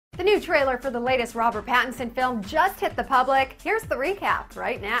The new trailer for the latest Robert Pattinson film just hit the public. Here's the recap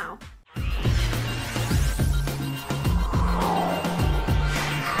right now.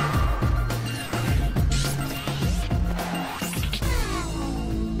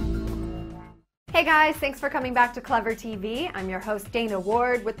 Hey guys, thanks for coming back to Clevver TV. I'm your host Dana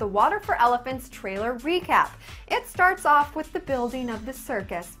Ward with the Water for Elephants trailer recap. It starts off with the building of the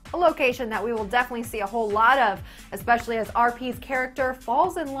circus, a location that we will definitely see a whole lot of, especially as RP's character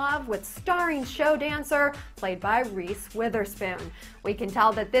falls in love with starring show dancer played by Reese Witherspoon. We can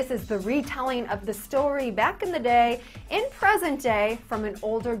tell that this is the retelling of the story back in the day, in present day, from an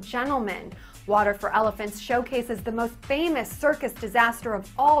older gentleman. Water for Elephants showcases the most famous circus disaster of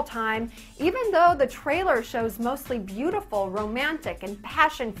all time, even though the trailer shows mostly beautiful, romantic, and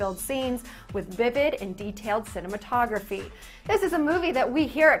passion-filled scenes with vivid and detailed cinematography. This is a movie that we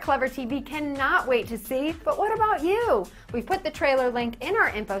here at Clevver TV cannot wait to see, but what about you? We've put the trailer link in our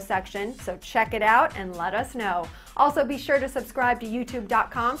info section, so check it out and let us know. Also, be sure to subscribe to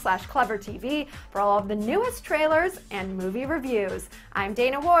youtube.com/clevvertv for all of the newest trailers and movie reviews. I'm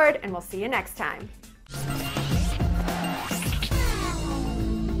Dana Ward, and we'll see you next time.